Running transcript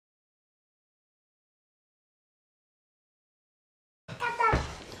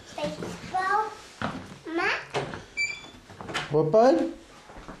What, bud?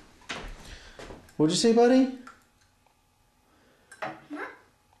 What'd you say, buddy? Not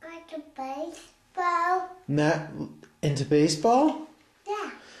into baseball. Not into baseball?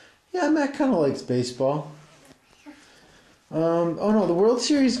 Yeah. Yeah, Matt kind of likes baseball. Oh no, the World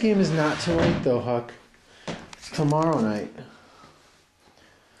Series game is not tonight though, Huck. It's tomorrow night.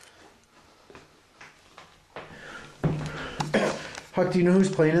 Huck, do you know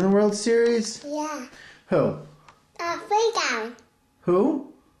who's playing in the World Series? Yeah. Who? Playground.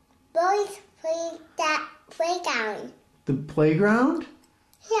 Who? Boys play that playground. The playground?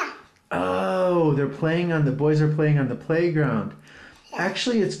 Yeah. Oh, the boys are playing on the playground.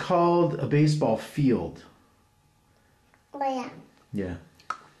 Actually, it's called a baseball field. Oh, yeah. Yeah.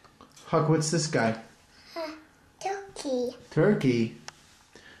 Huck, what's this guy? Turkey. Turkey?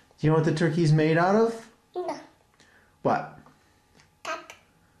 Do you know what the turkey's made out of? No. What?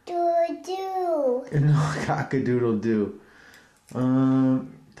 Cock-a-doodle-doo. No, cock-a-doodle-doo.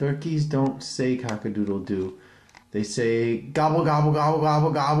 Turkeys don't say cock-a-doodle-doo. They say gobble, gobble, gobble,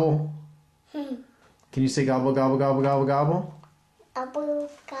 gobble, gobble. Can you say gobble, gobble, gobble, gobble, gobble?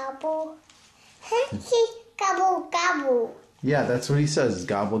 Gobble, gobble. Gobble, gobble. Yeah, that's what he says, is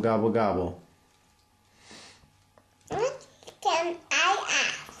gobble, gobble, gobble. Can I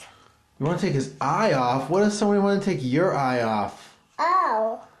ask? You want to take his eye off? What if somebody want to take your eye off?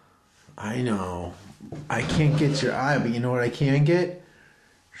 Oh. I know. I can't get your eye, but you know what I can get?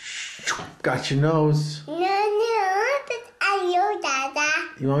 Got your nose. No, but on you, Dada.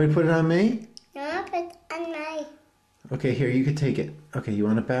 You want me to put it on me? No, but on my. Okay, here, you can take it. Okay, you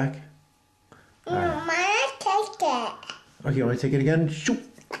want it back? No, I take it. Okay, you want to take it again? Shoop.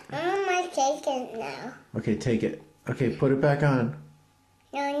 I take it now. Okay, take it. Okay, put it back on.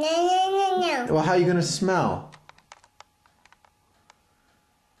 No. Well, how are you going to smell?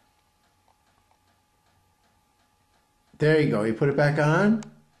 There you go. You put it back on?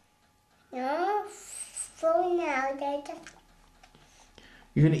 No, for now, Dada.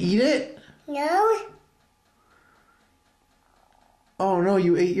 You're going to eat it? No. Oh no,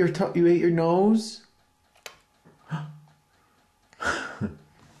 you ate your nose?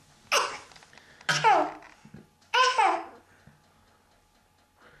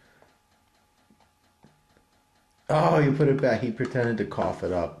 Oh, you put it back. He pretended to cough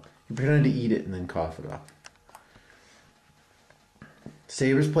it up. He pretended to eat it and then cough it up.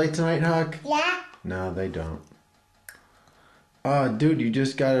 Sabres play tonight, Huck? Yeah. No, they don't. Oh, dude, you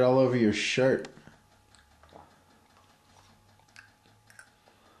just got it all over your shirt.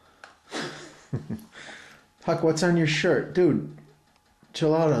 Huck, what's on your shirt? Dude,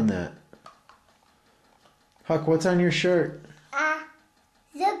 chill out on that. Huck, what's on your shirt?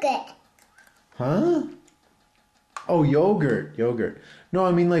 Yogurt. Huh? Oh, yogurt. Yogurt. No,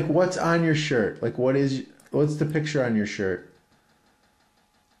 I mean like what's on your shirt? Like what's the picture on your shirt?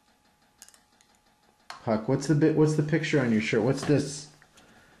 Huck, what's the picture on your shirt? What's this?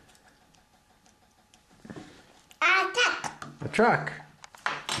 Truck. A truck.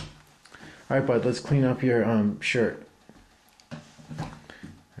 All right, bud, let's clean up your shirt.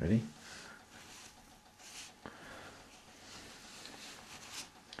 Ready?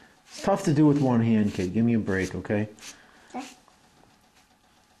 It's tough to do with one hand, kid. Give me a break, okay?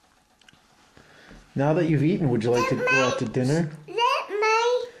 Now that you've eaten, would you like to go out to dinner? Let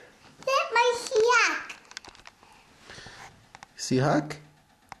my Huck. See Huck?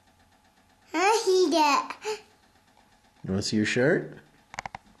 I see that. You want to see your shirt?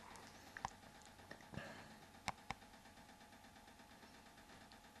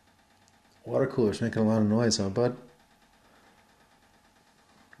 Water cooler's making a lot of noise, huh, bud?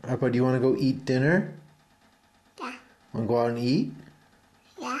 All right, bud, do you want to go eat dinner? Yeah. Want to go out and eat?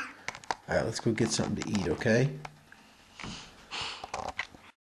 Yeah. All right, let's go get something to eat, okay?